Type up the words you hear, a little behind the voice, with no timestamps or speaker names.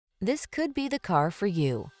This could be the car for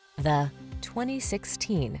you. The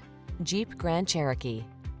 2016 Jeep Grand Cherokee.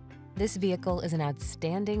 This vehicle is an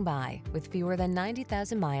outstanding buy with fewer than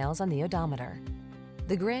 90,000 miles on the odometer.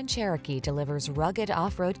 The Grand Cherokee delivers rugged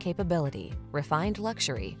off-road capability, refined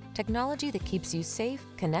luxury, technology that keeps you safe,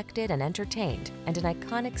 connected, and entertained, and an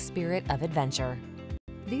iconic spirit of adventure.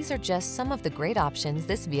 These are just some of the great options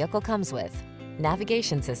this vehicle comes with: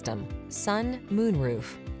 navigation system, sun, moonroof,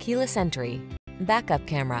 keyless entry, backup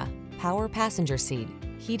camera, power passenger seat,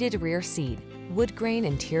 heated rear seat, wood grain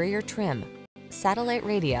interior trim, satellite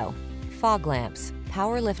radio, fog lamps,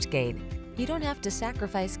 power liftgate. You don't have to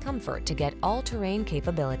sacrifice comfort to get all-terrain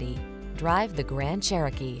capability. Drive the Grand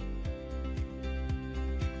Cherokee.